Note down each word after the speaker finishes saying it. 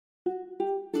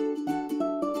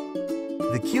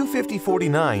The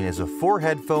Q5049 is a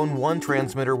 4-headphone,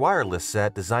 1-transmitter wireless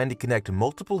set designed to connect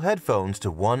multiple headphones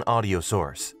to one audio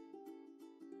source.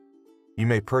 You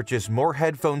may purchase more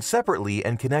headphones separately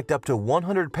and connect up to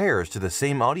 100 pairs to the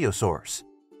same audio source.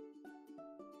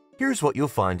 Here's what you'll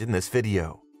find in this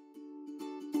video.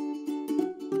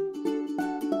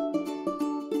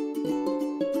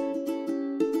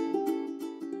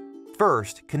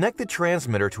 First, connect the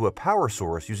transmitter to a power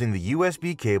source using the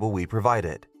USB cable we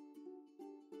provided,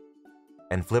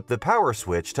 and flip the power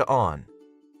switch to on.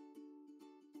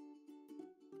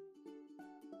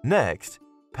 Next,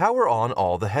 power on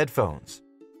all the headphones.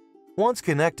 Once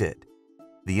connected,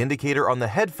 the indicator on the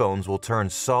headphones will turn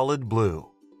solid blue.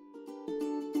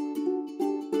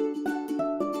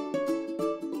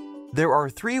 There are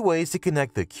 3 ways to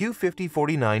connect the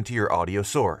Q5049 to your audio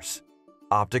source: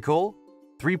 optical,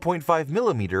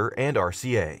 3.5mm, and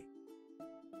RCA.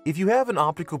 If you have an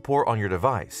optical port on your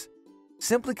device,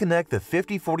 simply connect the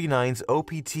 5049's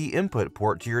OPT input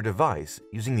port to your device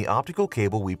using the optical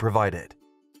cable we provided.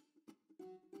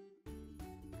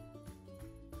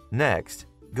 Next,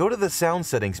 go to the Sound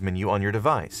Settings menu on your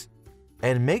device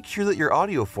and make sure that your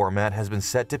audio format has been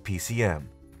set to PCM.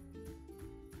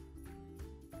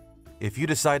 If you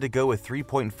decide to go with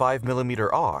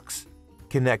 3.5mm aux,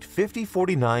 connect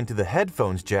 5049 to the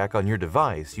headphones jack on your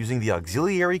device using the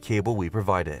auxiliary cable we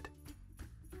provided.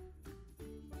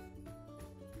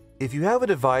 If you have a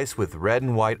device with red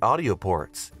and white audio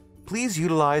ports, please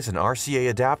utilize an RCA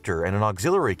adapter and an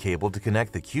auxiliary cable to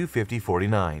connect the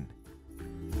Q5049.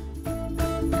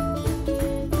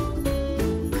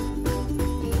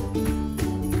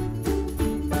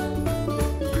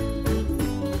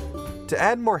 To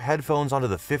add more headphones onto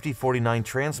the 5049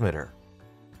 transmitter,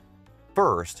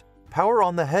 first, power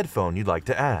on the headphone you'd like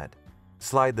to add.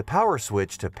 Slide the power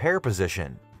switch to pair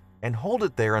position and hold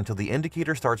it there until the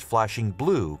indicator starts flashing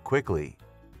blue quickly.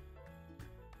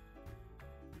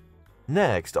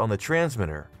 Next, on the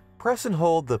transmitter, press and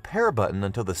hold the pair button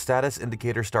until the status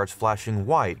indicator starts flashing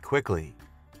white quickly.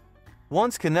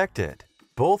 Once connected,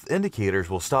 both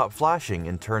indicators will stop flashing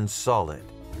and turn solid.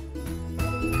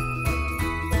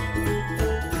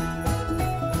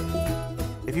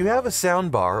 If you have a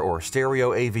soundbar or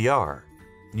stereo AVR,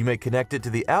 you may connect it to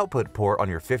the output port on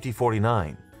your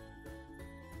 5049.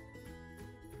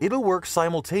 It'll work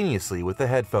simultaneously with the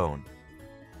headphone.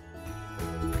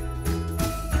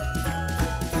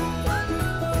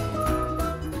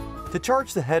 To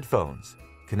charge the headphones,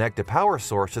 connect a power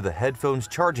source to the headphone's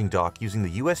charging dock using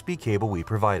the USB cable we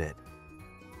provided.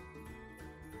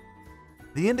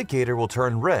 The indicator will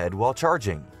turn red while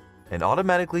charging and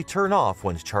automatically turn off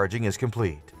once charging is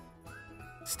complete.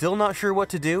 Still not sure what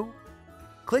to do?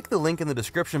 Click the link in the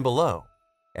description below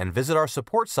and visit our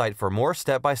support site for more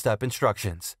step-by-step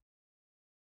instructions.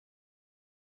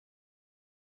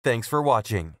 Thanks for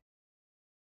watching.